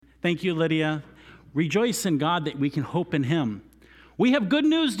Thank you, Lydia. Rejoice in God that we can hope in him. We have good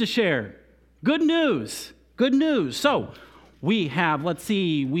news to share. Good news. Good news. So we have,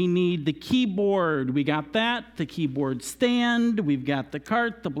 we need the keyboard. We got that. The keyboard stand. We've got the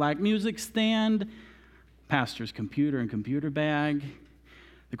cart, the black music stand, pastor's computer and computer bag,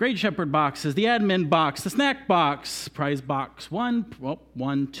 the Great Shepherd boxes, the admin box, the snack box, prize box 1,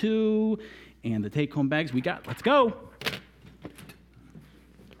 2, and the take-home bags we got. Let's go.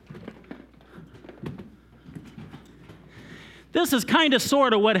 This is kind of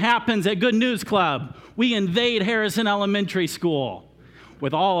sort of what happens at Good News Club. We invade Harrison Elementary School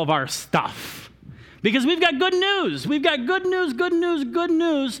with all of our stuff because we've got good news. We've got good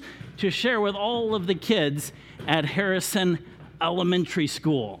news to share with all of the kids at Harrison Elementary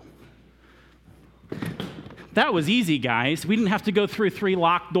School. That was easy, guys. We didn't have to go through 3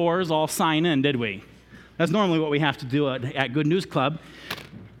 locked doors, all sign in, did we? That's normally what we have to do at Good News Club.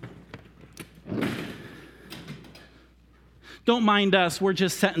 Don't mind us, we're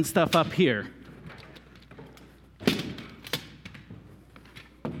just setting stuff up here.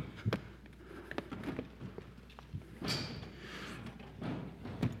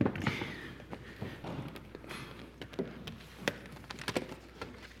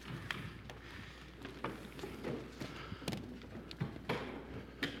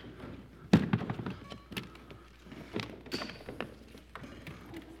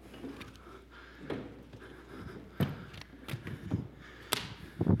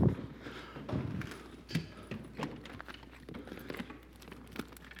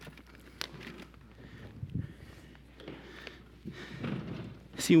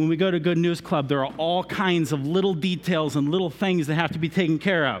 See, when we go to Good News Club, there are all kinds of little details and little things that have to be taken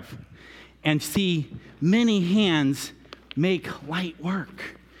care of. And see, many hands make light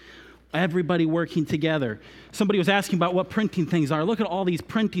work. Everybody working together. Somebody was asking about what printing things are. Look at all these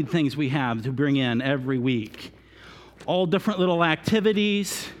printing things we have to bring in every week. All different little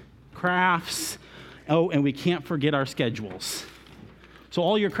activities, crafts. Oh, and we can't forget our schedules. So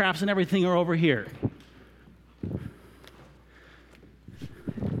all your crafts and everything are over here.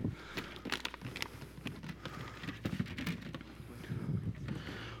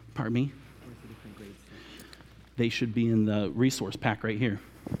 Pardon me? They should be in the resource pack right here.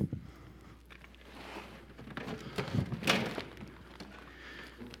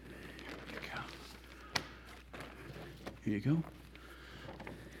 Here you go.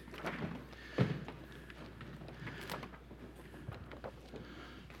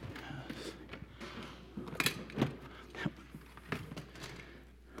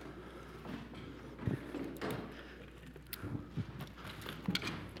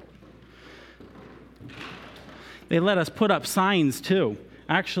 They let us put up signs too.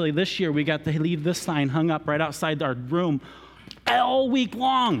 Actually, this year we got to leave this sign hung up right outside our room all week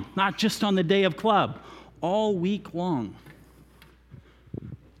long, not just on the day of club, all week long.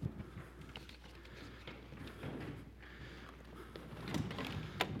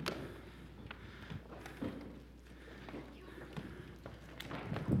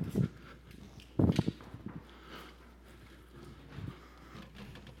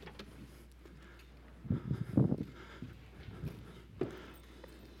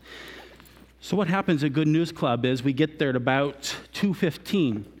 So what happens at Good News Club is we get there at about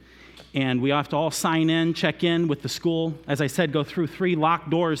 2:15, and we have to all sign in, check in with the school. As I said, go through 3 locked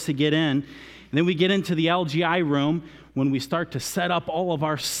doors to get in. And then we get into the LGI room when we start to set up all of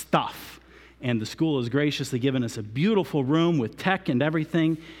our stuff. And the school has graciously given us a beautiful room with tech and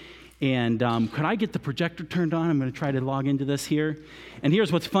everything. And could I get the projector turned on? I'm going to try to log into this here. And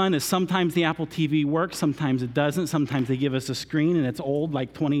here's what's fun is sometimes the Apple TV works, sometimes it doesn't. Sometimes they give us a screen and it's old,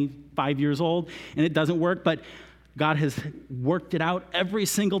 like 25 years old, and it doesn't work. But God has worked it out every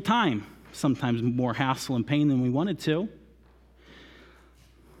single time. Sometimes more hassle and pain than we wanted to.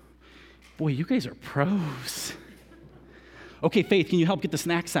 Boy, you guys are pros. Okay, Faith, can you help get the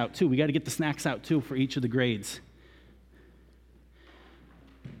snacks out too? We got to get the snacks out too for each of the grades.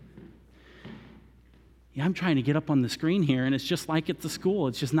 Yeah, I'm trying to get up on the screen here, and it's just like at the school.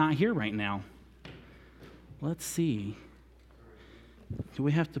 It's just not here right now. Let's see. Do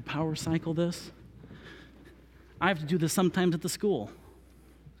we have to power cycle this? I have to do this sometimes at the school.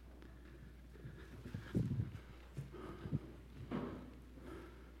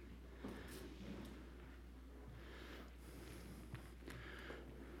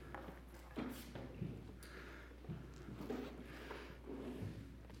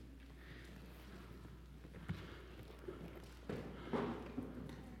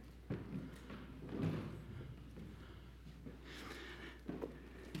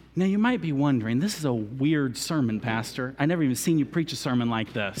 Now, you might be wondering, this is a weird sermon, Pastor. I never even seen you preach a sermon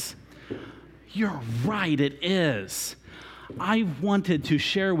like this. You're right, it is. I wanted to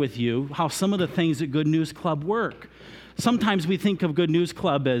share with you how some of the things at Good News Club work. Sometimes we think of Good News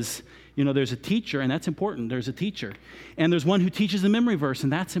Club as, there's a teacher, and that's important. There's a teacher. And there's one who teaches the memory verse,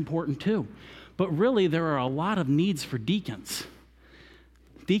 and that's important too. But really, there are a lot of needs for deacons.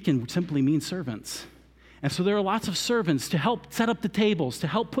 Deacon simply means servants. And so there are lots of servants to help set up the tables, to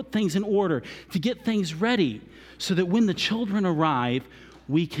help put things in order, to get things ready, so that when the children arrive,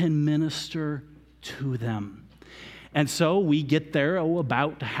 we can minister to them. And so we get there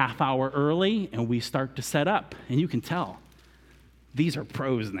about a half hour early, and we start to set up. And you can tell, these are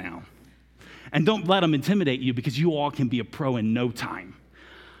pros now. And don't let them intimidate you, because you all can be a pro in no time.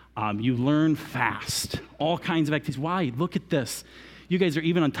 You learn fast, all kinds of activities. Why? Look at this. You guys are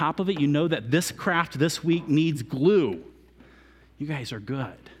even on top of it. You know that this craft this week needs glue. You guys are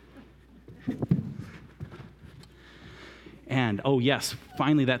good. And, oh yes,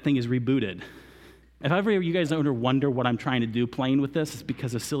 finally that thing is rebooted. If ever you guys ever wonder what I'm trying to do playing with this, it's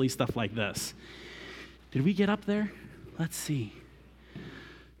because of silly stuff like this. Did we get up there? Let's see.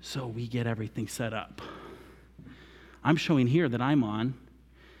 So we get everything set up. I'm showing here that I'm on.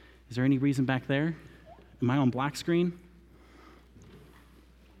 Is there any reason back there? Am I on black screen?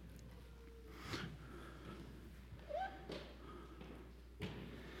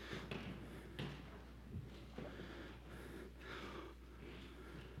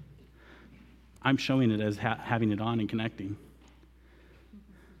 I'm showing it as having it on and connecting.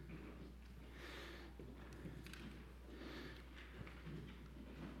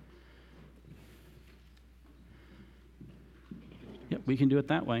 Yep, we can do it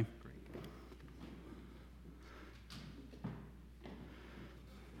that way.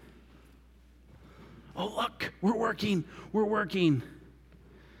 Oh, look, we're working.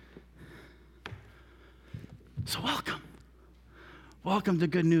 So welcome to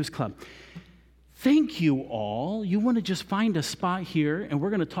Good News Club. Thank you all. You want to just find a spot here, and we're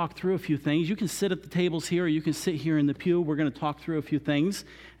going to talk through a few things. You can sit at the tables here, or you can sit here in the pew. We're going to talk through a few things,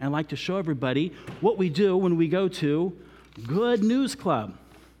 and I'd like to show everybody what we do when we go to Good News Club.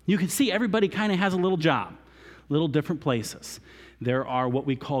 You can see everybody kind of has a little job, little different places. There are what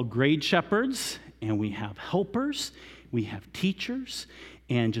we call grade shepherds, and we have helpers, we have teachers,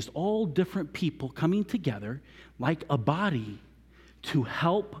 and just all different people coming together like a body to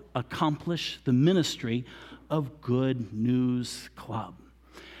help accomplish the ministry of Good News Club.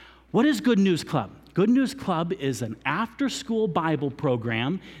 What is Good News Club? Good News Club is an after-school Bible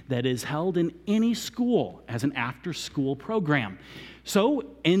program that is held in any school as an after-school program. So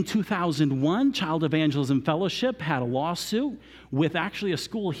in 2001, Child Evangelism Fellowship had a lawsuit with actually a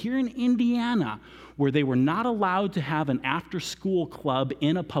school here in Indiana where they were not allowed to have an after-school club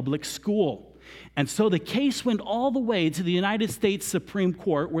in a public school. And so the case went all the way to the United States Supreme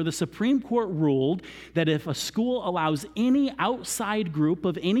Court, where the Supreme Court ruled that if a school allows any outside group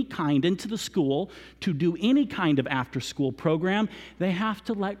of any kind into the school to do any kind of after-school program, they have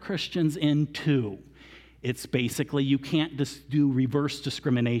to let Christians in too. It's basically you can't just do reverse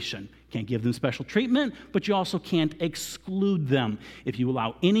discrimination. Can't give them special treatment, but you also can't exclude them. If you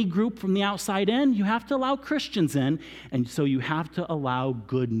allow any group from the outside in, you have to allow Christians in, and so you have to allow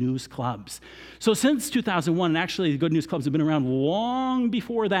Good News Clubs. So since 2001, and actually the Good News Clubs have been around long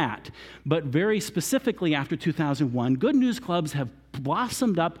before that, but very specifically after 2001, Good News Clubs have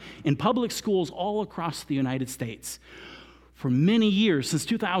blossomed up in public schools all across the United States. For many years, since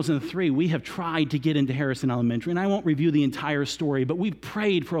 2003, we have tried to get into Harrison Elementary, and I won't review the entire story, but we've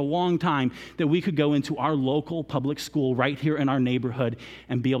prayed for a long time that we could go into our local public school right here in our neighborhood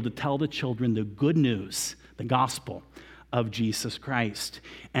and be able to tell the children the good news, the gospel of Jesus Christ.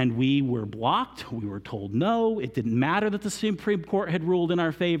 And we were blocked. We were told no. It didn't matter that the Supreme Court had ruled in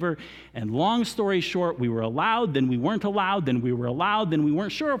our favor. And long story short, we were allowed, then we weren't allowed, then we were allowed, then we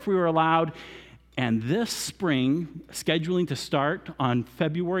weren't sure if we were allowed. And this spring, scheduling to start on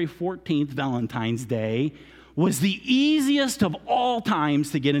February 14th, Valentine's Day, was the easiest of all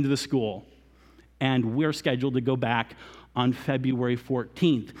times to get into the school. And we're scheduled to go back on February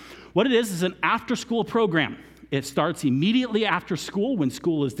 14th. What it is an after-school program. It starts immediately after school when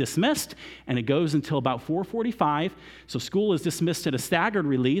school is dismissed, and it goes until about 4:45. So school is dismissed at a staggered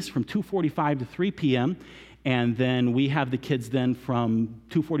release from 2:45 to 3 p.m., and then we have the kids then from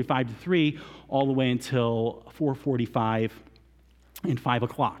 2:45 to 3 all the way until 4:45 and 5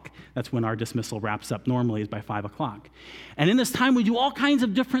 o'clock. That's when our dismissal wraps up normally, is by 5 o'clock. And in this time, we do all kinds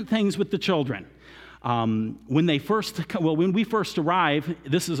of different things with the children. When we first arrive,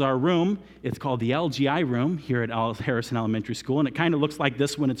 this is our room. It's called the LGI room here at Harrison Elementary School, and it kind of looks like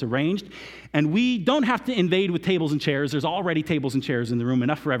this when it's arranged. And we don't have to invade with tables and chairs. There's already tables and chairs in the room,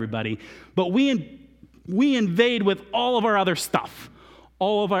 enough for everybody. But we invade with all of our other stuff.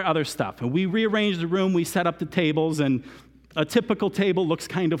 And we rearrange the room, we set up the tables, and a typical table looks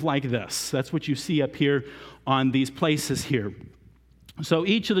kind of like this. That's what you see up here on these places here. So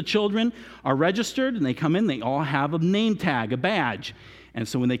each of the children are registered, and they come in, they all have a name tag, a badge. And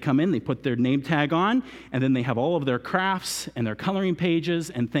so when they come in, they put their name tag on, and then they have all of their crafts and their coloring pages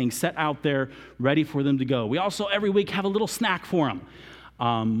and things set out there ready for them to go. We also every week have a little snack for them.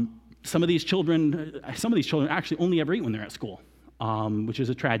 Some of these children actually only ever eat when they're at school, which is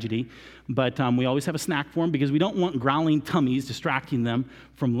a tragedy. But we always have a snack for them because we don't want growling tummies distracting them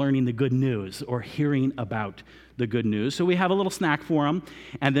from learning the good news or hearing about the good news. So we have a little snack for them,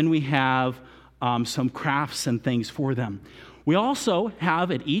 and then we have some crafts and things for them. We also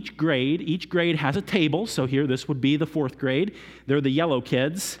have at each grade has a table. So here, this would be the 4th grade. They're the yellow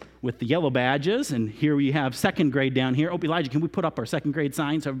kids with the yellow badges. And here we have 2nd grade down here. Oh, Elijah, can we put up our 2nd grade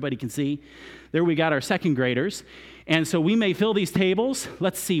sign so everybody can see? There we got our 2nd graders. And so we may fill these tables.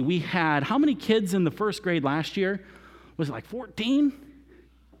 Let's see, we had how many kids in the 1st grade last year? Was it like 14?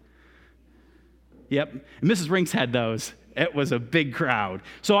 Yep, and Mrs. Rinks had those. It was a big crowd.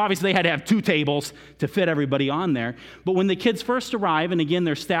 So obviously they had to have 2 tables to fit everybody on there. But when the kids first arrive, and again,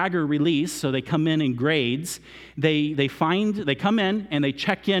 they're stagger release, so they come in grades, they come in and they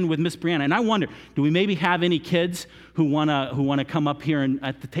check in with Miss Brianna. And I wonder, do we maybe have any kids who wanna come up here and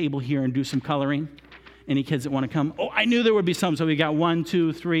at the table here and do some coloring? Any kids that want to come? Oh, I knew there would be some. So we got 1,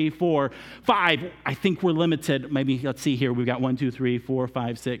 2, 3, 4, 5. I think we're limited. Maybe, let's see here. We've got 1, 2, 3, 4,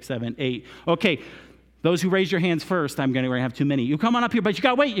 5, 6, 7, 8. Okay, those who raised your hands first, I'm going to have too many. You come on up here, but you got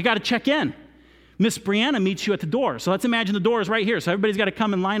to wait. You got to check in. Miss Brianna meets you at the door. So let's imagine the door is right here. So everybody's got to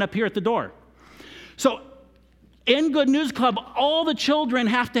come and line up here at the door. So in Good News Club, all the children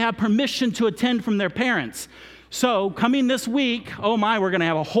have to have permission to attend from their parents. So coming this week, oh my, we're going to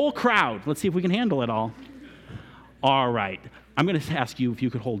have a whole crowd. Let's see if we can handle it all. All right. I'm going to ask you if you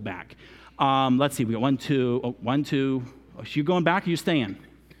could hold back. Let's see. We got 1, 2. Oh, 1, 2. Oh, you going back or you staying?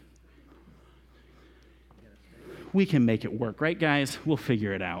 We can make it work, right, guys? We'll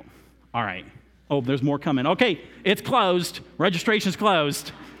figure it out. All right. Oh, there's more coming. Okay, it's closed. Registration's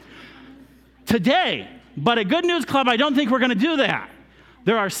closed. Today, but at Good News Club, I don't think we're going to do that.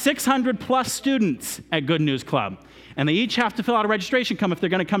 There are 600 plus students at Good News Club, and they each have to fill out a registration form if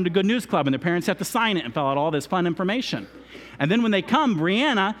they're going to come to Good News Club, and their parents have to sign it and fill out all this fun information. And then when they come,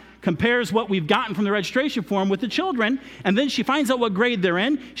 Brianna compares what we've gotten from the registration form with the children, and then she finds out what grade they're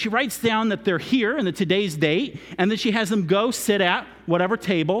in. She writes down that they're here and the today's date, and then she has them go sit at whatever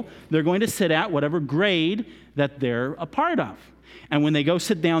table they're going to sit at, whatever grade that they're a part of. And when they go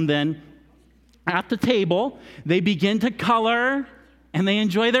sit down then at the table, they begin to color, and they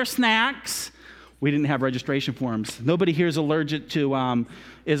enjoy their snacks. We didn't have registration forms. Nobody here is allergic to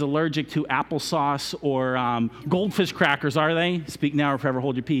applesauce or goldfish crackers, are they? Speak now or forever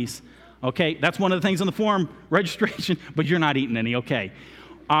hold your peace. Okay, that's one of the things on the form, registration, but you're not eating any, okay.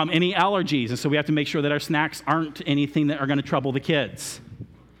 Any allergies, and so we have to make sure that our snacks aren't anything that are going to trouble the kids.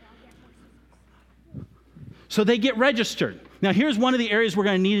 So they get registered. Now, here's one of the areas we're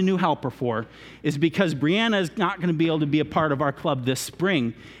going to need a new helper for, is because Brianna is not going to be able to be a part of our club this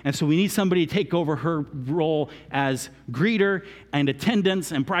spring, and so we need somebody to take over her role as greeter and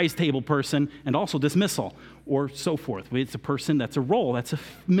attendance and prize table person and also dismissal or so forth. It's a person, that's a role, that's a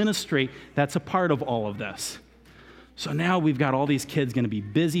ministry, that's a part of all of this. So now we've got all these kids going to be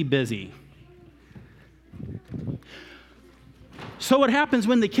busy. So what happens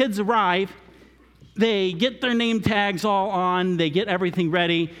when the kids arrive, they get their name tags all on, they get everything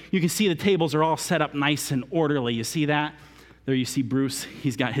ready. You can see the tables are all set up nice and orderly. You see that? There you see Bruce,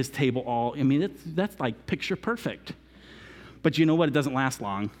 he's got his table all, I mean, that's like picture perfect. But you know what? It doesn't last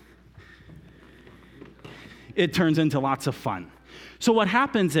long. It turns into lots of fun. So what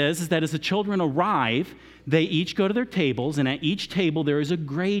happens is that as the children arrive, they each go to their tables, and at each table there is a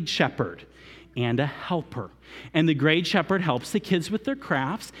grade shepherd and a helper. And the grade shepherd helps the kids with their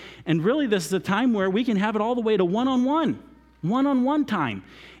crafts. And really, this is a time where we can have it all the way to one-on-one time.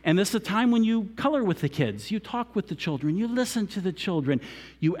 And this is a time when you color with the kids, you talk with the children, you listen to the children,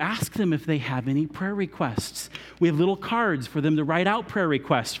 you ask them if they have any prayer requests. We have little cards for them to write out prayer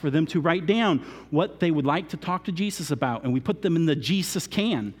requests, for them to write down what they would like to talk to Jesus about. And we put them in the Jesus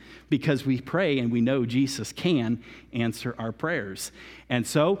can, because we pray and we know Jesus can answer our prayers. And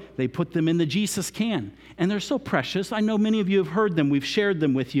so they put them in the Jesus can. And they're so precious. I know many of you have heard them. We've shared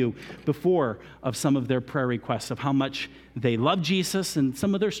them with you before of some of their prayer requests, of how much they love Jesus and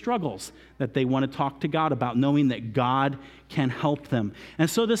some of their struggles that they want to talk to God about, knowing that God can help them. And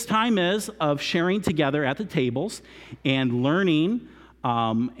so this time is of sharing together at the tables and learning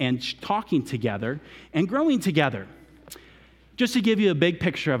and talking together and growing together. Just to give you a big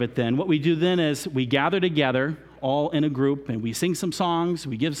picture of it then, what we do then is we gather together all in a group and we sing some songs,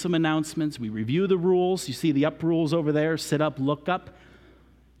 we give some announcements, we review the rules. You see the up rules over there: sit up, look up,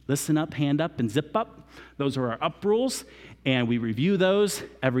 listen up, hand up, and zip up. Those are our up rules, and we review those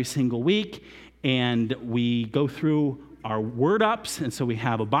every single week, and we go through our word ups, and so we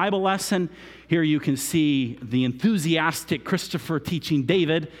have a Bible lesson. Here you can see the enthusiastic Christopher teaching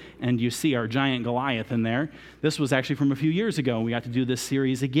David, and you see our giant Goliath in there. This was actually from a few years ago, and we got to do this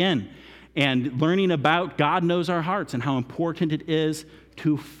series again. And learning about God knows our hearts and how important it is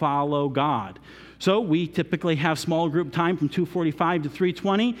to follow God. So we typically have small group time from 2:45 to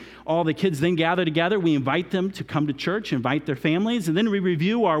 3:20. All the kids then gather together. We invite them to come to church, invite their families, and then we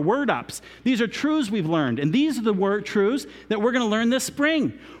review our word ups. These are truths we've learned, and these are the word truths that we're going to learn this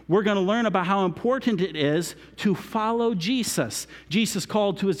spring. We're going to learn about how important it is to follow Jesus. Jesus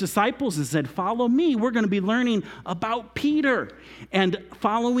called to his disciples and said, "Follow me." We're going to be learning about Peter and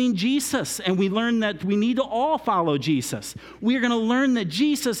following Jesus, and we learn that we need to all follow Jesus. We're going to learn that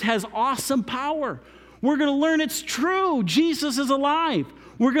Jesus has awesome power. We're going to learn it's true. Jesus is alive.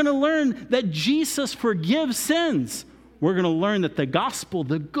 We're going to learn that Jesus forgives sins. We're going to learn that the gospel,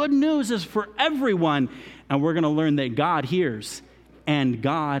 the good news, is for everyone, and we're going to learn that God hears and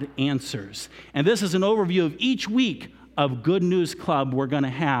God answers. And this is an overview of each week of Good News Club we're going to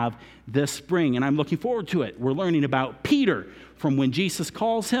have this spring, and I'm looking forward to it. We're learning about Peter from when Jesus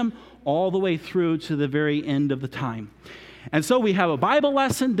calls him all the way through to the very end of the time. And so we have a Bible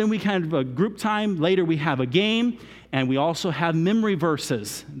lesson, then we have a group time, later we have a game, and we also have memory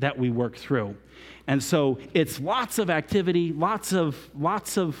verses that we work through. And so it's lots of activity, lots of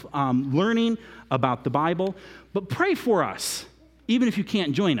learning about the Bible. But pray for us, even if you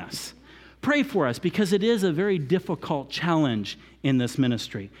can't join us. Pray for us, because it is a very difficult challenge in this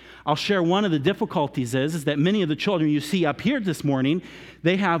ministry. I'll share one of the difficulties is that many of the children you see up here this morning,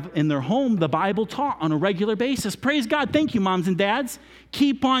 they have in their home the Bible taught on a regular basis. Praise God. Thank you, moms and dads.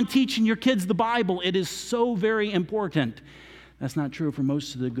 Keep on teaching your kids the Bible. It is so very important. That's not true for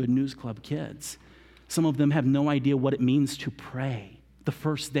most of the Good News Club kids. Some of them have no idea what it means to pray. The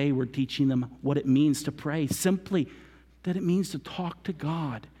first day we're teaching them what it means to pray, simply that it means to talk to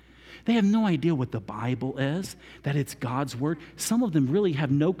God. They have no idea what the Bible is, that it's God's word. Some of them really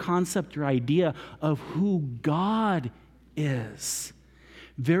have no concept or idea of who God is.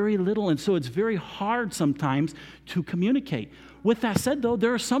 Very little, and so it's very hard sometimes to communicate. With that said, though,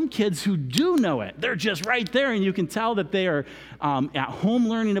 there are some kids who do know it. They're just right there, and you can tell that they are at home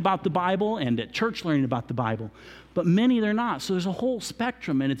learning about the Bible and at church learning about the Bible. But many, they're not. So there's a whole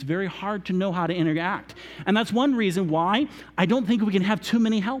spectrum, and it's very hard to know how to interact. And that's one reason why I don't think we can have too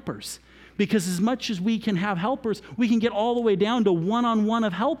many helpers. Because as much as we can have helpers, we can get all the way down to one-on-one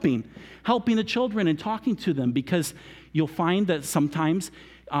of helping the children and talking to them. Because you'll find that sometimes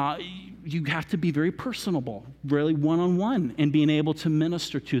you have to be very personable, really one-on-one, and being able to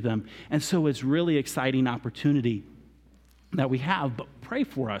minister to them. And so it's really exciting opportunity that we have. But pray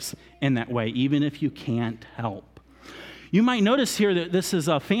for us in that way, even if you can't help. You might notice here that this is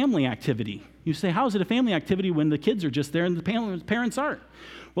a family activity. You say, how is it a family activity when the kids are just there and the parents aren't?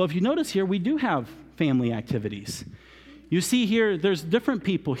 Well, if you notice here, we do have family activities. You see here, there's different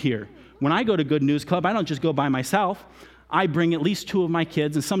people here. When I go to Good News Club, I don't just go by myself. I bring at least two of my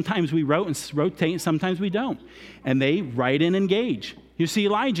kids, and sometimes we rotate, and sometimes we don't. And they write and engage. You see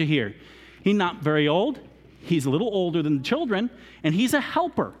Elijah here. He's not very old. He's a little older than the children, and he's a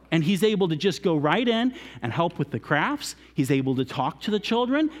helper, and he's able to just go right in and help with the crafts. He's able to talk to the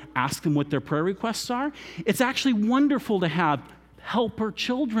children, ask them what their prayer requests are. It's actually wonderful to have helper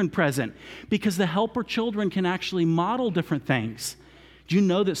children present, because the helper children can actually model different things. Do you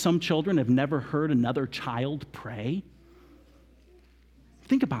know that some children have never heard another child pray?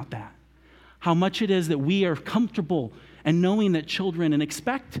 Think about that. How much it is that we are comfortable and knowing that children and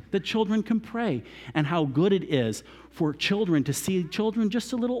expect that children can pray, and how good it is for children to see children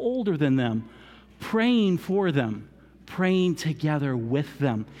just a little older than them praying for them, praying together with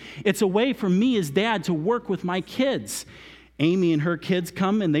them. It's a way for me as dad to work with my kids. Amy and her kids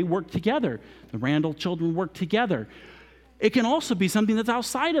come and they work together. The Randall children work together. It can also be something that's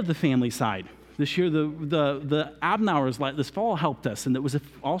outside of the family side. This year, the Abnauers this fall helped us, and it was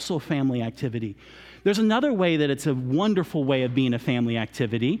also a family activity. There's another way that it's a wonderful way of being a family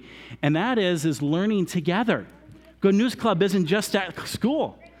activity, and that is learning together. Good News Club isn't just at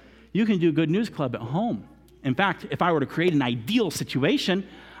school. You can do Good News Club at home. In fact, if I were to create an ideal situation,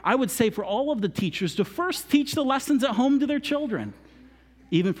 I would say for all of the teachers to first teach the lessons at home to their children,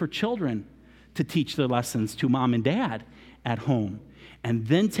 even for children to teach their lessons to mom and dad at home, and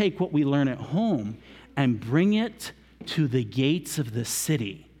then take what we learn at home and bring it to the gates of the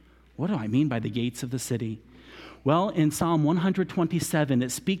city. What do I mean by the gates of the city? Well, in Psalm 127,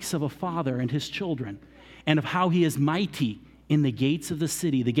 it speaks of a father and his children and of how he is mighty in the gates of the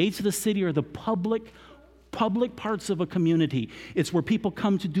city. The gates of the city are the public parts of a community. It's where people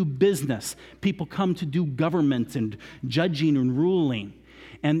come to do business. People come to do government and judging and ruling.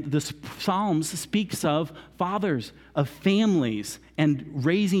 And the Psalms speaks of fathers, of families, and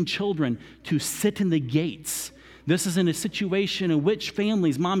raising children to sit in the gates. This is in a situation in which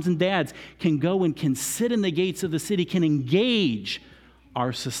families, moms and dads, can go and can sit in the gates of the city, can engage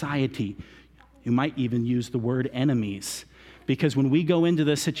our society. You might even use the word enemies. Because when we go into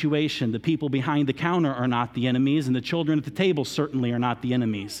this situation, the people behind the counter are not the enemies, and the children at the table certainly are not the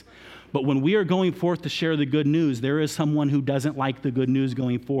enemies. But when we are going forth to share the good news, there is someone who doesn't like the good news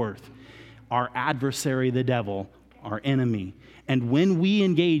going forth. Our adversary, the devil, our enemy. And when we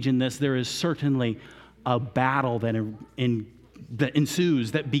engage in this, there is certainly a battle that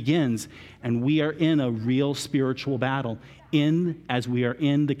ensues, that begins, and we are in a real spiritual battle as we are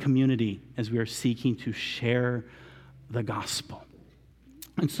in the community, as we are seeking to share the gospel.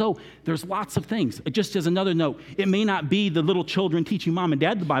 And so there's lots of things. Just as another note, it may not be the little children teaching mom and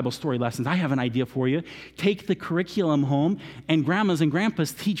dad the Bible story lessons. I have an idea for you. Take the curriculum home, and grandmas and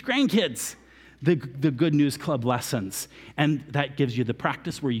grandpas teach grandkids the Good News Club lessons. And that gives you the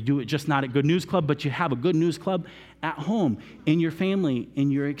practice where you do it just not at Good News Club, but you have a Good News Club at home, in your family,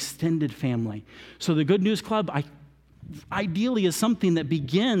 in your extended family. So the Good News Club, ideally is something that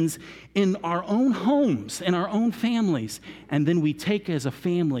begins in our own homes, in our own families, and then we take as a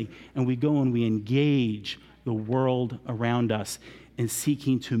family and we go and we engage the world around us in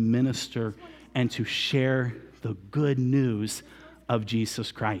seeking to minister and to share the good news of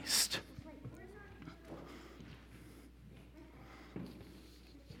Jesus Christ.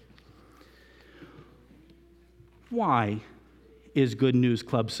 Why is Good News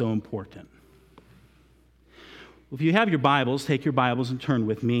Club so important? Well, if you have your Bibles, take your Bibles and turn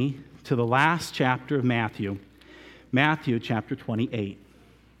with me to the last chapter of Matthew. Matthew chapter 28.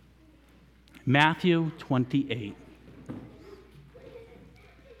 Matthew 28.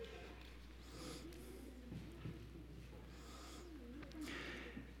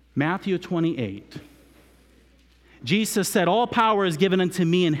 Matthew 28. Jesus said, "All power is given unto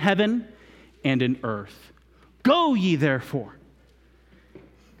me in heaven and in earth. Go ye therefore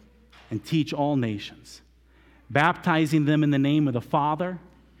and teach all nations, baptizing them in the name of the Father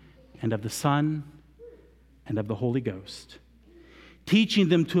and of the Son and of the Holy Ghost, teaching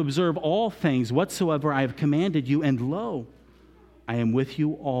them to observe all things whatsoever I have commanded you, and lo, I am with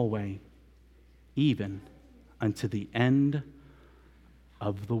you always, even unto the end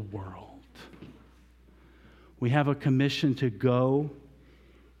of the world." We have a commission to go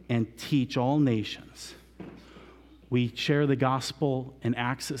and teach all nations. We share the gospel in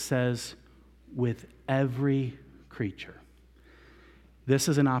Acts, it says, with every creature. This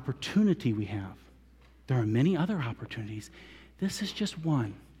is an opportunity we have. There are many other opportunities. This is just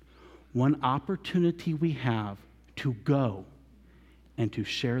one opportunity we have to go and to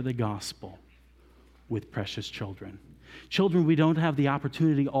share the gospel with precious children. Children we don't have the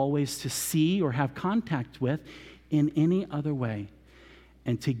opportunity always to see or have contact with in any other way.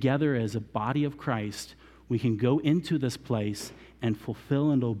 And together as a body of Christ, we can go into this place and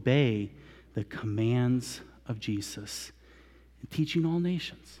fulfill and obey the commands of Jesus, and teaching all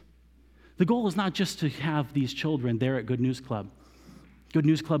nations. The goal is not just to have these children there at Good News Club. Good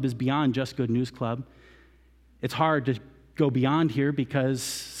News Club is beyond just Good News Club. It's hard to go beyond here because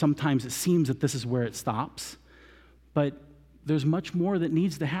sometimes it seems that this is where it stops. But there's much more that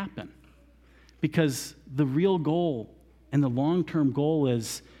needs to happen, because the real goal and the long-term goal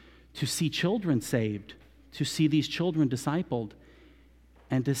is to see children saved, to see these children discipled,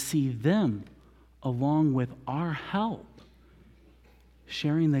 and to see them, along with our help,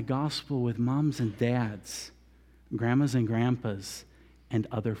 sharing the gospel with moms and dads, grandmas and grandpas, and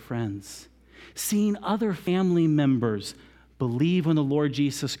other friends. seeing other family members believe in the Lord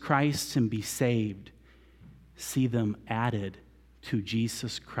Jesus Christ and be saved, see them added to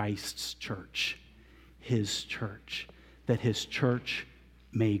Jesus Christ's church, his church, that his church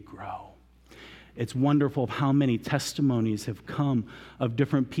may grow. It's wonderful how many testimonies have come of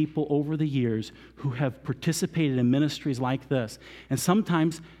different people over the years who have participated in ministries like this. And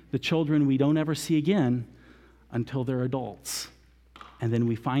sometimes the children we don't ever see again until they're adults. And then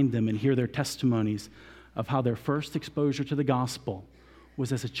we find them and hear their testimonies of how their first exposure to the gospel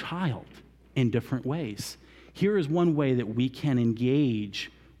was as a child in different ways. Here is one way that we can engage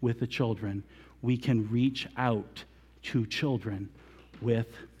with the children. We can reach out to children with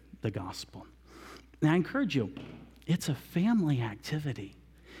the gospel. Now, I encourage you, it's a family activity.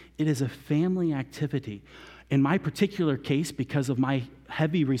 It is a family activity. In my particular case, because of my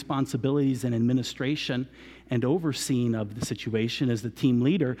heavy responsibilities in administration and overseeing of the situation as the team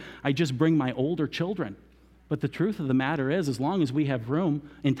leader, I just bring my older children. But the truth of the matter is, as long as we have room,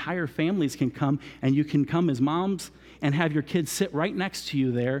 entire families can come, and you can come as moms and have your kids sit right next to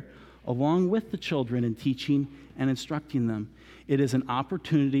you there, along with the children, and teaching and instructing them. It is an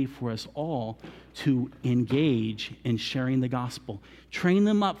opportunity for us all to engage in sharing the gospel. Train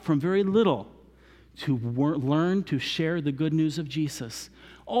them up from very little to learn to share the good news of Jesus.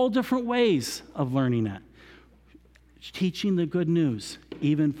 All different ways of learning it. Teaching the good news,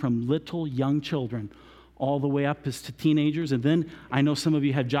 even from little young children, all the way up as to teenagers. And then I know some of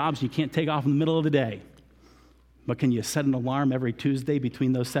you have jobs you can't take off in the middle of the day. But can you set an alarm every Tuesday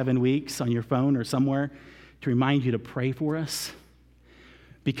between those 7 weeks on your phone or somewhere to remind you to pray for us?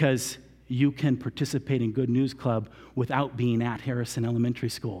 Because you can participate in Good News Club without being at Harrison Elementary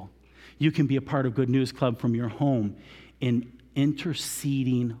School. You can be a part of Good News Club from your home in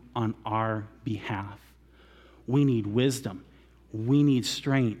interceding on our behalf. We need wisdom. We need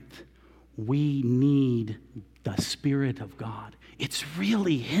strength. We need the Spirit of God. It's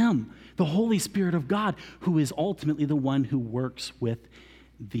really Him, the Holy Spirit of God, who is ultimately the one who works with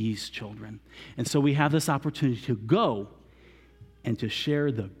these children. And so we have this opportunity to go and to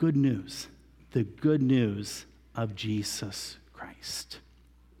share the good news of Jesus Christ.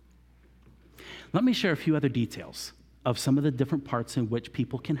 Let me share a few other details of some of the different parts in which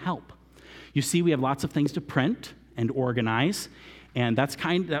people can help. You see, we have lots of things to print and organize, and that's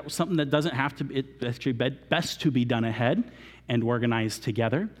something that doesn't have to be, it's actually best to be done ahead and organized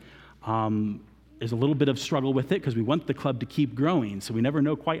together. There's a little bit of struggle with it because we want the club to keep growing, so we never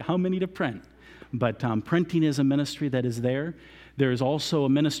know quite how many to print. But printing is a ministry that is there. There's also a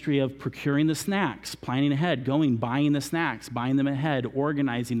ministry of procuring the snacks, planning ahead, buying the snacks, buying them ahead,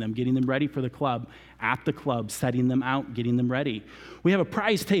 organizing them, getting them ready for the club, at the club, setting them out, getting them ready. We have a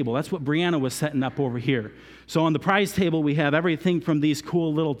prize table. That's what Brianna was setting up over here. So on the prize table, we have everything from these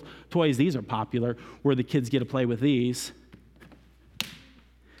cool little toys. These are popular, where the kids get to play with these.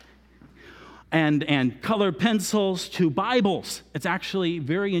 And colored pencils to Bibles. It's actually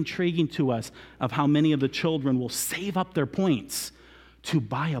very intriguing to us of how many of the children will save up their points to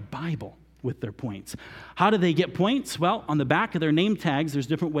buy a Bible with their points. How do they get points? Well, on the back of their name tags, there's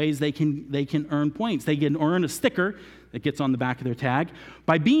different ways they can earn points. They can earn a sticker that gets on the back of their tag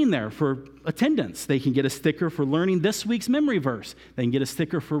by being there for attendance. They can get a sticker for learning this week's memory verse. They can get a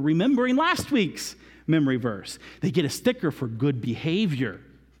sticker for remembering last week's memory verse. They get a sticker for good behavior.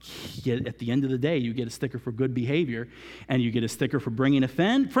 At the end of the day, you get a sticker for good behavior, and you get a sticker for bringing a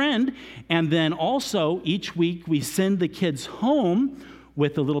friend, and then also each week we send the kids home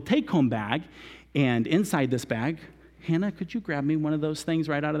with a little take-home bag, and inside this bag, Hannah, could you grab me one of those things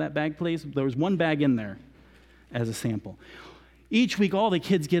right out of that bag, please? There was one bag in there as a sample. Each week, all the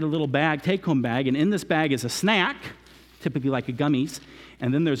kids get a little bag, take-home bag, and in this bag is a snack, typically like a gummies,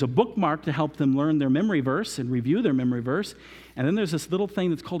 and then there's a bookmark to help them learn their memory verse and review their memory verse. And then there's this little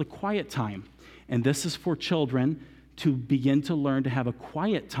thing that's called a quiet time. And this is for children to begin to learn to have a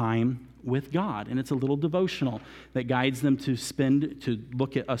quiet time with God. And it's a little devotional that guides them to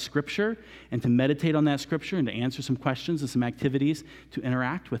look at a scripture and to meditate on that scripture and to answer some questions and some activities to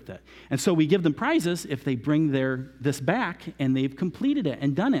interact with it. And so we give them prizes if they bring this back and they've completed it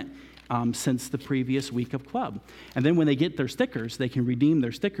and done it. Since the previous week of club. And then when they get their stickers, they can redeem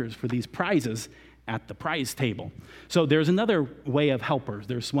their stickers for these prizes at the prize table. So there's another way of helpers.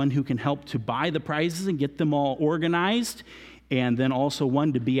 There's one who can help to buy the prizes and get them all organized, and then also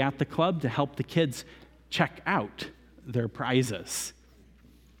one to be at the club to help the kids check out their prizes.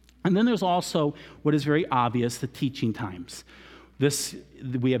 And then there's also what is very obvious, the teaching times.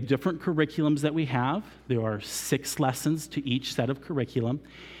 We have different curriculums that we have. There are 6 lessons to each set of curriculum.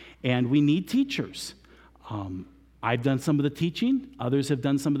 And we need teachers. I've done some of the teaching. Others have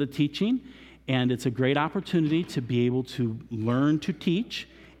done some of the teaching. And it's a great opportunity to be able to learn to teach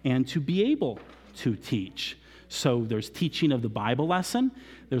and to be able to teach. So there's teaching of the Bible lesson.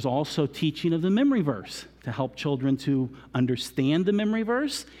 There's also teaching of the memory verse to help children to understand the memory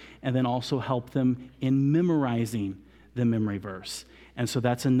verse and then also help them in memorizing the memory verse. And so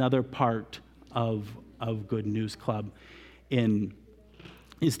that's another part of Good News Club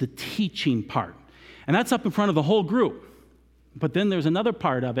is the teaching part. And that's up in front of the whole group. But then there's another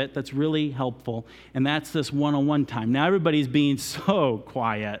part of it that's really helpful, and that's this one-on-one time. Now, everybody's being so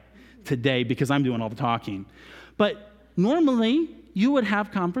quiet today because I'm doing all the talking. But normally, you would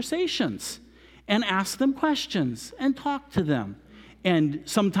have conversations and ask them questions and talk to them. And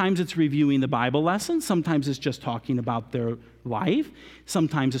sometimes it's reviewing the Bible lesson. Sometimes it's just talking about their life.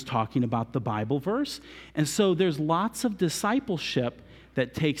 Sometimes it's talking about the Bible verse. And so there's lots of discipleship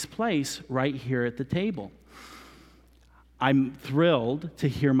that takes place right here at the table. I'm thrilled to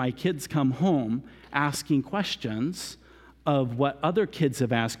hear my kids come home asking questions of what other kids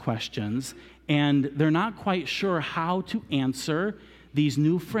have asked questions, and they're not quite sure how to answer these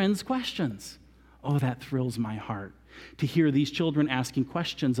new friends' questions. Oh, that thrills my heart to hear these children asking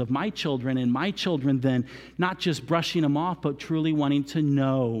questions of my children, and my children then not just brushing them off, but truly wanting to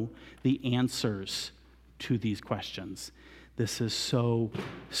know the answers to these questions. This is so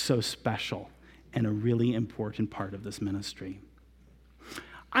special and a really important part of this ministry.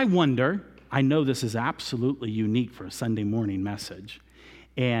 I wonder, I know this is absolutely unique for a Sunday morning message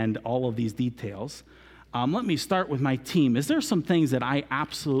and all of these details. Let me start with my team. Is there some things that I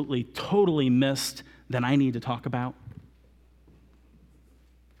absolutely, totally missed that I need to talk about?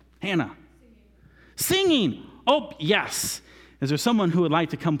 Hannah? Singing. Oh, yes. Is there someone who would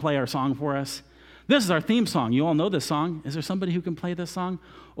like to come play our song for us? This is our theme song. You all know this song. Is there somebody who can play this song?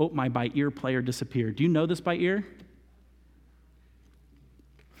 Oh, my by-ear player disappeared. Do you know this by ear?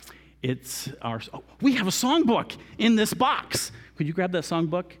 We have a songbook in this box. Could you grab that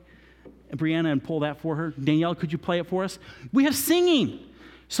songbook, Brianna, and pull that for her? Danielle, could you play it for us? We have singing.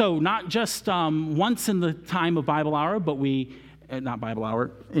 So not just once in the time of Bible hour, but not Bible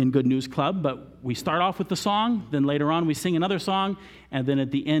hour, in Good News Club, but we start off with the song, then later on we sing another song, and then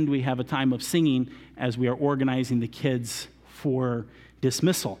at the end we have a time of singing as we are organizing the kids for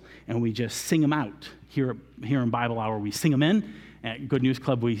dismissal, and we just sing them out. Here in Bible hour, we sing them in. At Good News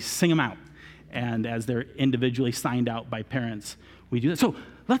Club, we sing them out. And as they're individually signed out by parents, we do that. So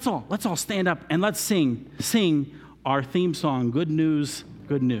let's all stand up and let's sing our theme song, Good News,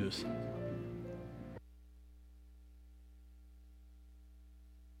 Good News.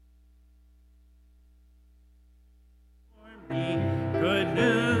 Good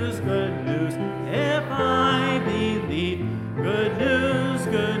news, good news, if I believe. Good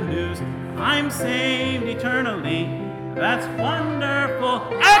news, I'm saved eternally. That's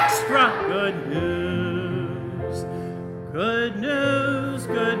wonderful, extra good news. Good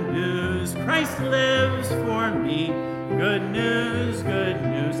news, Christ lives for me. Good news,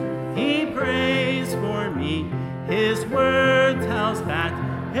 He prays for me. His word tells that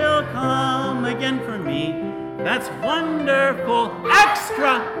He'll come again for me. That's wonderful,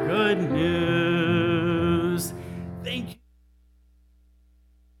 extra good news. Thank you.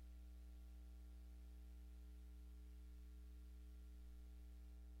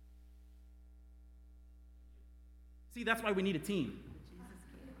 See, that's why we need a team.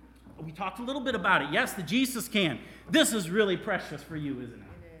 We talked a little bit about it. Yes, the Jesus can. This is really precious for you, isn't it?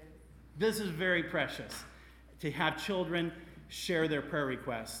 This is very precious to have children share their prayer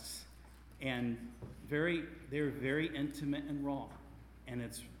requests. And they're very intimate and raw. And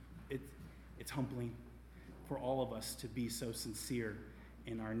it's humbling for all of us to be so sincere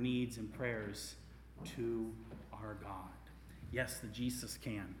in our needs and prayers to our God. Yes, the Jesus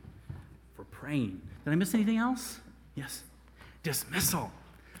can. For praying. Did I miss anything else? Yes. Dismissal.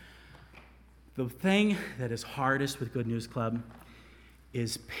 The thing that is hardest with Good News Club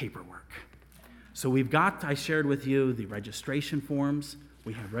is paperwork. So I shared with you the registration forms.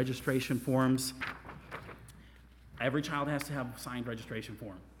 We have registration forms. Every child has to have a signed registration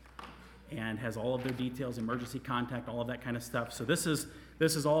form and has all of their details, emergency contact, all of that kind of stuff. So this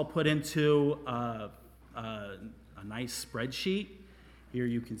is all put into a nice spreadsheet. Here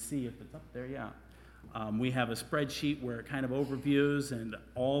you can see if it's up there, yeah. We have a spreadsheet where it kind of overviews and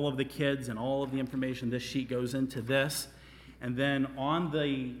all of the kids and all of the information. This sheet goes into this. And then on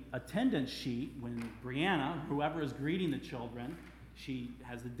the attendance sheet, when Brianna, whoever is greeting the children, she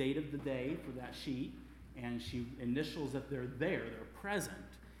has the date of the day for that sheet, and she initials that they're there, they're present.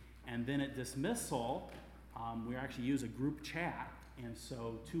 And then at dismissal, we actually use a group chat, and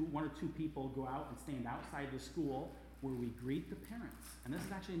so one or two people go out and stand outside the school where we greet the parents. And this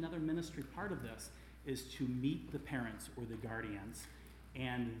is actually another ministry part of this, is to meet the parents or the guardians.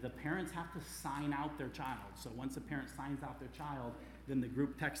 And the parents have to sign out their child. So once a parent signs out their child, then the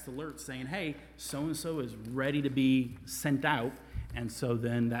group text alerts saying, hey, so-and-so is ready to be sent out. And so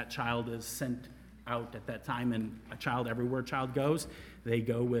then that child is sent out at that time. And everywhere a child goes, they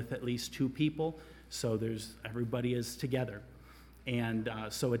go with at least 2 people. So everybody is together. And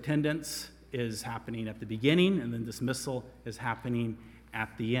so attendance is happening at the beginning, and then dismissal is happening at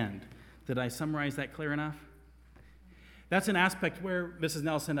the end. Did I summarize that clear enough? That's an aspect where, Mrs.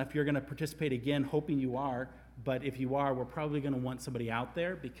 Nelson, if you're going to participate again, hoping you are, but if you are, we're probably going to want somebody out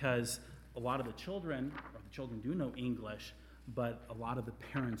there because a lot of the children do know English, but a lot of the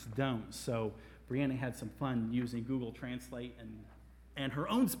parents don't. So Brianna had some fun using Google Translate and her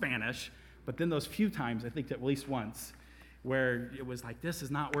own Spanish, but then those few times, I think at least once, where it was like, this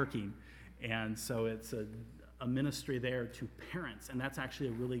is not working. And so it's a ministry there to parents, and that's actually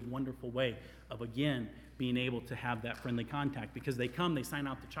a really wonderful way of, again, being able to have that friendly contact, because they come, they sign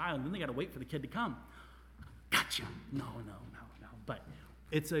out the child, and then they got to wait for the kid to come. Gotcha. No. But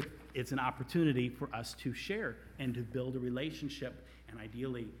it's an opportunity for us to share and to build a relationship, and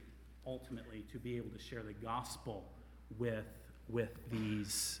ideally, ultimately, to be able to share the gospel with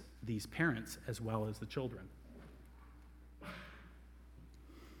these parents as well as the children.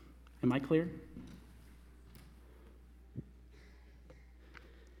 Am I clear?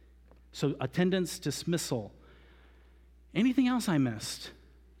 So attendance, dismissal. Anything else I missed?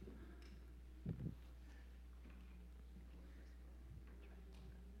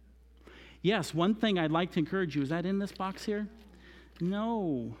 Yes, one thing I'd like to encourage you, is that in this box here?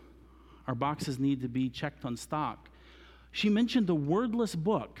 No. Our boxes need to be checked on stock. She mentioned the wordless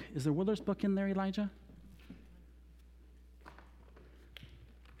book. Is there a wordless book in there, Elijah?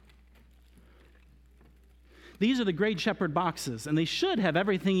 These are the Great Shepherd boxes, and they should have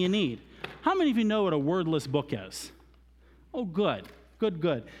everything you need. How many of you know what a wordless book is? Oh, good.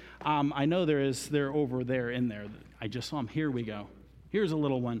 I know they're over there in there. I just saw them. Here we go. Here's a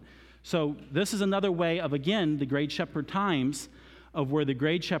little one. So this is another way of, again, the Great Shepherd times, of where the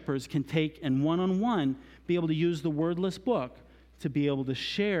Great Shepherds can take and one-on-one be able to use the wordless book to be able to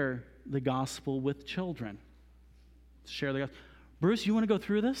share the gospel with children. Share the gospel. Bruce, you want to go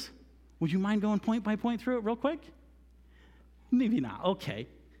through this? Would you mind going point by point through it real quick? Maybe not. Okay.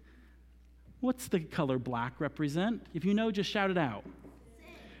 What's the color black represent? If you know, just shout it out.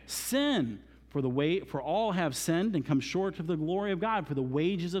 Sin. For all have sinned and come short of the glory of God. For the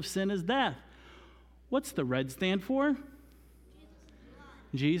wages of sin is death. What's the red stand for?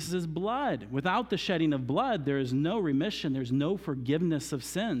 Jesus' blood. Without the shedding of blood, there is no remission. There's no forgiveness of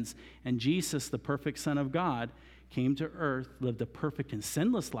sins. And Jesus, the perfect Son of God, came to earth, lived a perfect and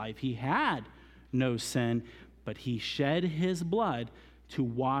sinless life. He had no sin, but he shed his blood to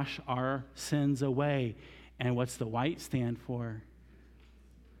wash our sins away. And what's the white stand for?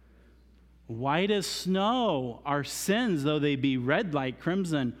 White as snow. Our sins, though they be red like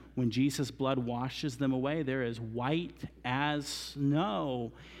crimson, when Jesus' blood washes them away, they're as white as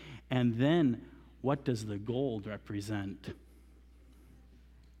snow. And then, what does the gold represent?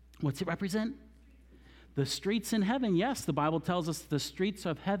 What's it represent? The streets in heaven. Yes, the Bible tells us the streets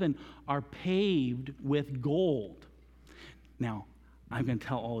of heaven are paved with gold. Now, I'm going to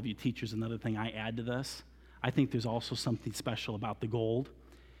tell all of you teachers another thing I add to this. I think there's also something special about the gold,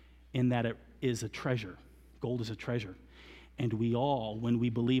 in that it is a treasure. Gold is a treasure. And we all, when we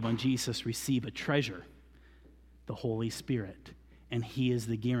believe on Jesus, receive a treasure, the Holy Spirit. And he is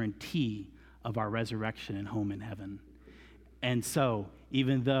the guarantee of our resurrection and home in heaven. And so,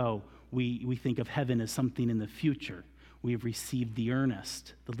 even though we think of heaven as something in the future, we have received the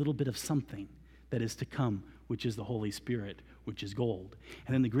earnest, the little bit of something that is to come, which is the Holy Spirit, which is gold.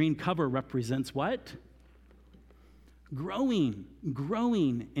 And then the green cover represents what? Growing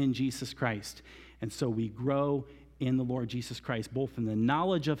in Jesus Christ. And so we grow in the Lord Jesus Christ, both in the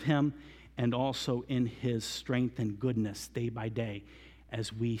knowledge of him and also in his strength and goodness day by day.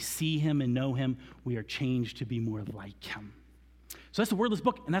 As we see him and know him, we are changed to be more like him. So that's the wordless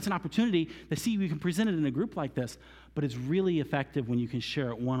book, and that's an opportunity to see we can present it in a group like this, but it's really effective when you can share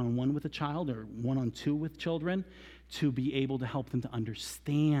it one-on-one with a child or one-on-two with children to be able to help them to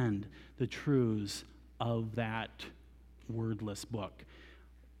understand the truths of that wordless book,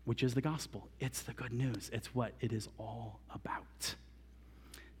 which is the gospel. It's the good news. It's what it is all about.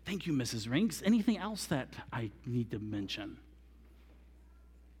 Thank you, Mrs. Rinks. Anything else that I need to mention?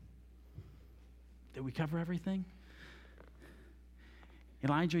 Did we cover everything?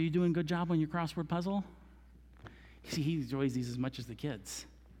 Elijah, are you doing a good job on your crossword puzzle? See, he enjoys these as much as the kids.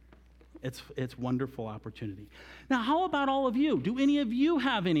 It's wonderful opportunity. Now, how about all of you? Do any of you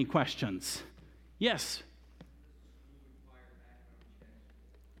have any questions? Yes.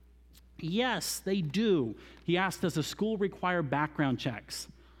 Yes, they do. He asked, does the school require background checks?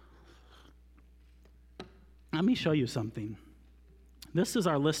 Let me show you something. This is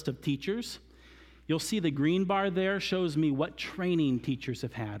our list of teachers. You'll see the green bar there shows me what training teachers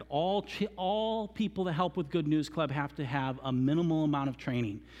have had. All people that help with Good News Club have to have a minimal amount of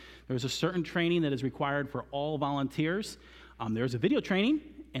training. There's a certain training that is required for all volunteers. There's a video training,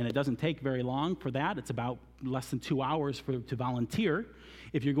 and it doesn't take very long for that. It's about less than 2 hours to volunteer.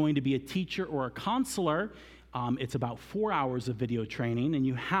 If you're going to be a teacher or a counselor, it's about 4 hours of video training, and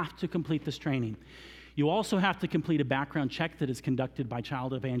you have to complete this training. You also have to complete a background check that is conducted by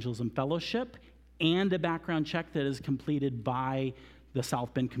Child Evangelism Fellowship and a background check that is completed by the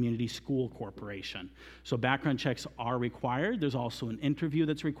South Bend Community School Corporation. So background checks are required. There's also an interview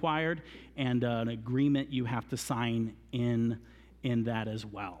that's required and an agreement you have to sign in that as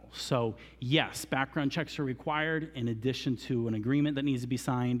well. So yes, background checks are required in addition to an agreement that needs to be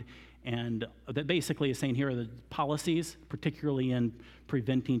signed, and that basically is saying here are the policies, particularly in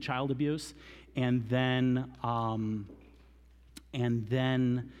preventing child abuse, and then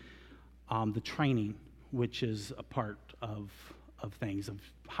the training, which is a part of things, of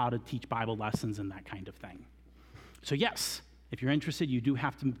how to teach Bible lessons and that kind of thing. So yes, if you're interested, you do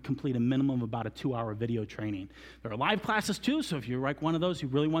have to complete a minimum of about a 2-hour video training. There are live classes too, so if you're like one of those who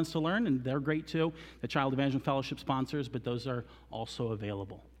really wants to learn, and they're great too, the Child Evangelism Fellowship sponsors, but those are also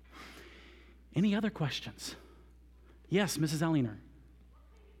available. Any other questions? Yes, Mrs. Ellinger.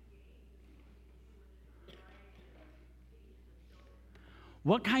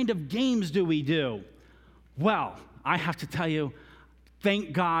 What kind of games do we do? Well, I have to tell you,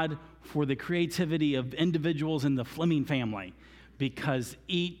 thank God for the creativity of individuals in the Fleming family, because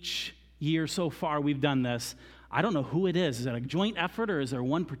each year so far we've done this. I don't know who it is. Is it a joint effort or is there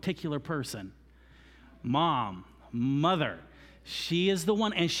one particular person? Mother. She is the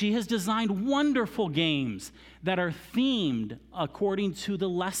one, and she has designed wonderful games that are themed according to the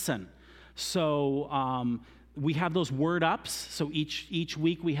lesson. So we have those word ups. So each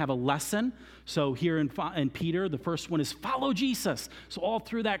week we have a lesson. So here in Peter, the first one is follow Jesus. So all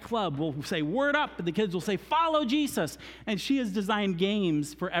through that club, we'll say word up, and the kids will say follow Jesus. And she has designed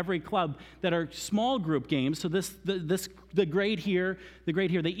games for every club that are small group games. So the grade here,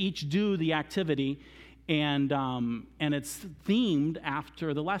 they each do the activity, and it's themed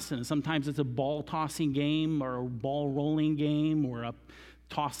after the lesson. And sometimes it's a ball tossing game or a ball rolling game or a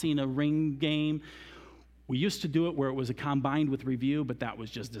tossing a ring game. We used to do it where it was a combined with review, but that was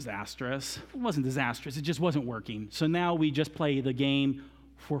just disastrous. It wasn't disastrous, it just wasn't working. So now we just play the game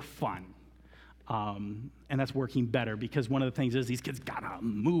for fun. And that's working better because one of the things is these kids gotta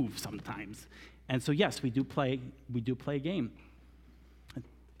move sometimes. And so yes, we do play a game.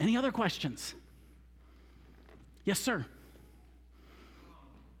 Any other questions? Yes, sir.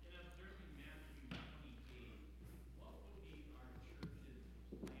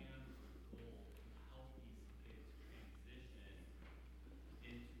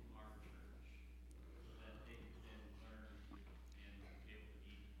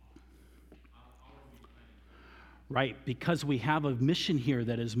 Right, because we have a mission here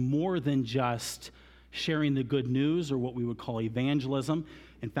that is more than just sharing the good news or what we would call evangelism.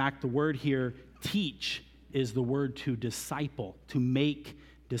 In fact, the word here, teach, is the word to disciple, to make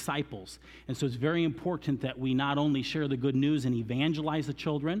disciples. And so it's very important that we not only share the good news and evangelize the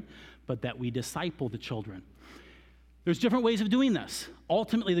children, but that we disciple the children. There's different ways of doing this.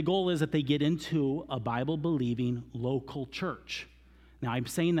 Ultimately, the goal is that they get into a Bible-believing local church. Now, I'm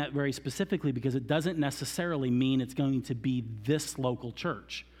saying that very specifically because it doesn't necessarily mean it's going to be this local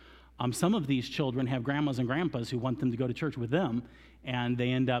church. Some of these children have grandmas and grandpas who want them to go to church with them, and they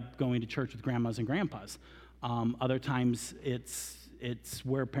end up going to church with grandmas and grandpas. Other times, it's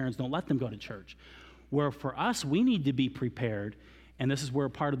where parents don't let them go to church. Where for us, we need to be prepared, and this is where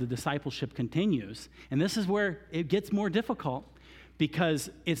part of the discipleship continues. And this is where it gets more difficult because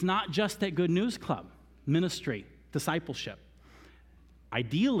it's not just at Good News Club, ministry, discipleship.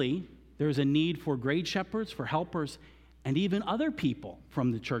 Ideally, there's a need for grade shepherds, for helpers, and even other people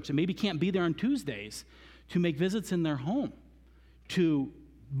from the church that maybe can't be there on Tuesdays to make visits in their home, to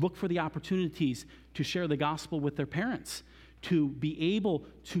look for the opportunities to share the gospel with their parents, to be able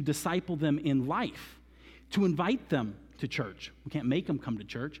to disciple them in life, to invite them to church. We can't make them come to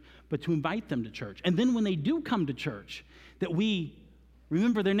church, but to invite them to church. And then when they do come to church, that we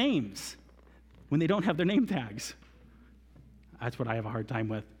remember their names when they don't have their name tags. That's what I have a hard time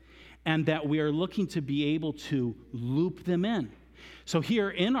with. And that we are looking to be able to loop them in. So here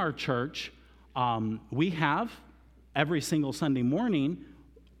in our church, we have every single Sunday morning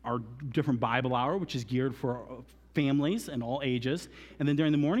our different Bible hour, which is geared for families and all ages. And then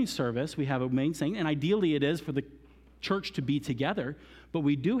during the morning service, we have a main thing, and ideally it is for the church to be together. But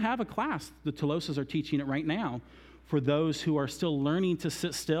we do have a class, the Tolosas are teaching it right now, for those who are still learning to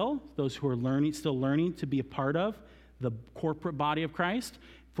sit still, those who are still learning to be a part of the corporate body of Christ,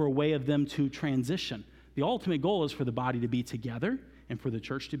 for a way of them to transition. The ultimate goal is for the body to be together and for the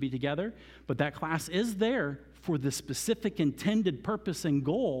church to be together, but that class is there for the specific intended purpose and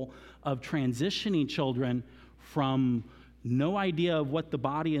goal of transitioning children from no idea of what the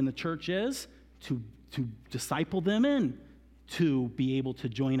body and the church is to disciple them in to be able to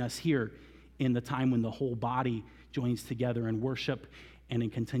join us here in the time when the whole body joins together in worship and in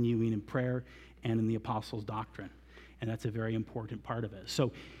continuing in prayer and in the apostles' doctrine. And that's a very important part of it.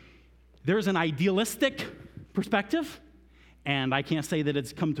 So there's an idealistic perspective, and I can't say that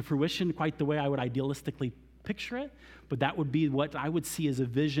it's come to fruition quite the way I would idealistically picture it, but that would be what I would see as a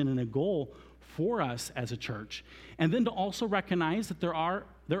vision and a goal for us as a church. And then to also recognize that there are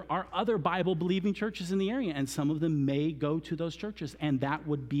other Bible-believing churches in the area, and some of them may go to those churches, and that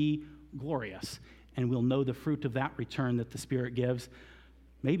would be glorious. And we'll know the fruit of that return that the Spirit gives,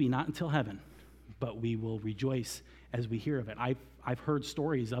 maybe not until heaven, but we will rejoice as we hear of it. I've heard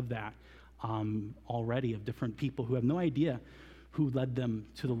stories of that already, of different people who have no idea who led them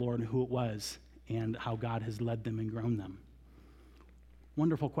to the Lord and who it was, and how God has led them and grown them.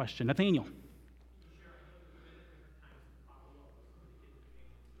 Wonderful question. Nathaniel.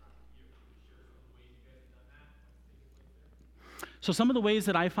 So some of the ways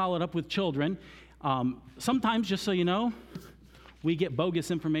that I followed up with children, sometimes, just so you know, we get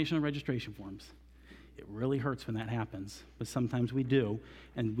bogus information on registration forms. It really hurts when that happens, but sometimes we do,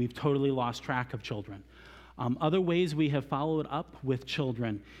 and we've totally lost track of children. Other ways we have followed up with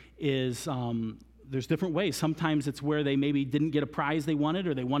children is there's different ways. Sometimes it's where they maybe didn't get a prize they wanted,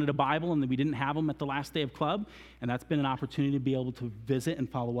 or they wanted a Bible and we didn't have them at the last day of club, and that's been an opportunity to be able to visit and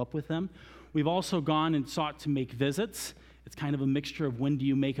follow up with them. We've also gone and sought to make visits. It's kind of a mixture of when do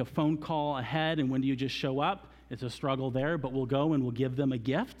you make a phone call ahead and when do you just show up. It's a struggle there, but we'll go and we'll give them a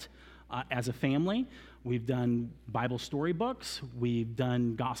gift as a family. We've done Bible storybooks. We've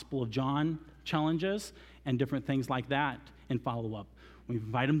done Gospel of John challenges and different things like that in follow-up. We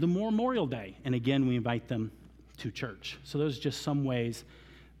invite them to Memorial Day, and again, we invite them to church. So those are just some ways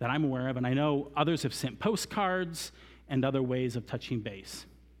that I'm aware of, and I know others have sent postcards and other ways of touching base.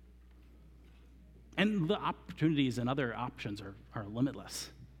 And the opportunities and other options are limitless.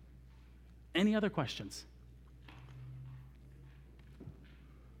 Any other questions?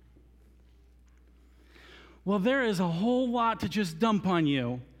 Well, there is a whole lot to just dump on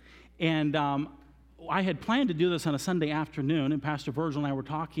you. And I had planned to do this on a Sunday afternoon, and Pastor Virgil and I were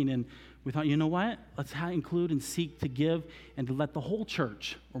talking, and we thought, you know what? Let's include and seek to give and to let the whole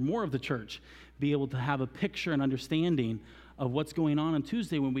church, or more of the church, be able to have a picture and understanding of what's going on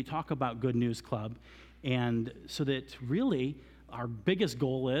Tuesday when we talk about Good News Club. And so that really our biggest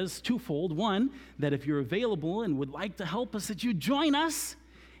goal is twofold. One, that if you're available and would like to help us, that you join us.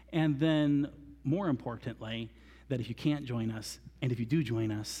 And then more importantly, that if you can't join us, and if you do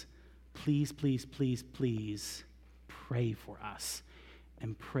join us, please, please, please, please pray for us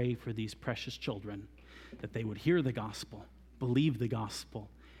and pray for these precious children, that they would hear the gospel, believe the gospel,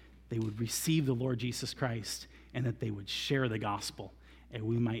 they would receive the Lord Jesus Christ, and that they would share the gospel, and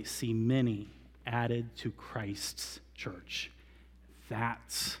we might see many added to Christ's church.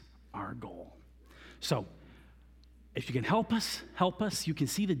 That's our goal. So, if you can help us, help us. You can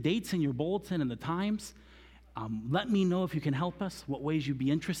see the dates in your bulletin and the times. Let me know if you can help us, what ways you'd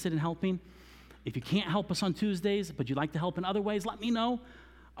be interested in helping. If you can't help us on Tuesdays, but you'd like to help in other ways, let me know.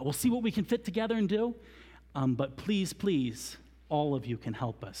 We'll see what we can fit together and do. But please, please, all of you can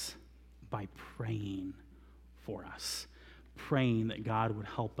help us by praying for us, praying that God would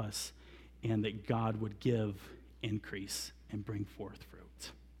help us and that God would give increase and bring forth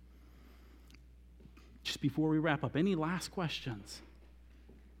fruit. Just before we wrap up, any last questions?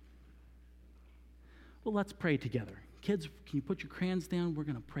 Well, let's pray together. Kids, can you put your crayons down? We're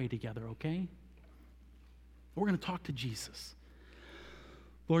going to pray together, okay? We're going to talk to Jesus.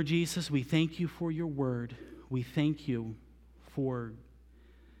 Lord Jesus, we thank you for your word. We thank you for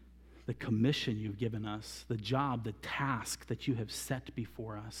the commission you've given us, the job, the task that you have set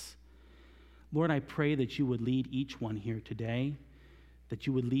before us. Lord, I pray that you would lead each one here today, that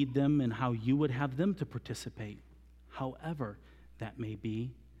you would lead them in how you would have them to participate, however that may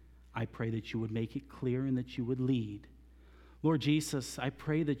be. I pray that you would make it clear and that you would lead. Lord Jesus, I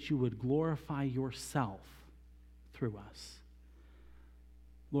pray that you would glorify yourself through us.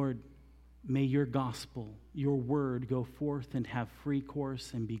 Lord, may your gospel, your word, go forth and have free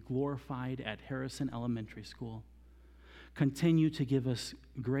course and be glorified at Harrison Elementary School. Continue to give us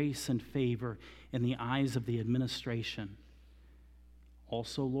grace and favor in the eyes of the administration.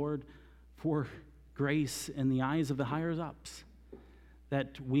 Also, Lord, for grace in the eyes of the higher-ups,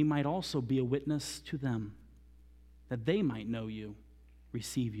 that we might also be a witness to them, that they might know you,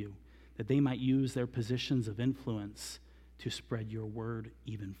 receive you, that they might use their positions of influence to spread your word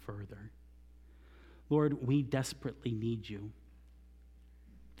even further. Lord, we desperately need you.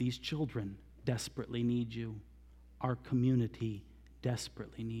 These children desperately need you. Our community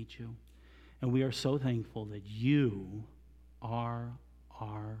desperately needs you. And we are so thankful that you are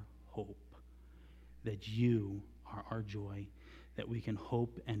our hope, that you are our joy, that we can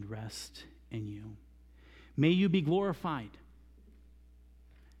hope and rest in you. May you be glorified.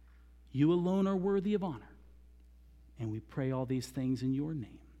 You alone are worthy of honor. And we pray all these things in your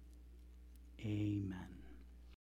name. Amen.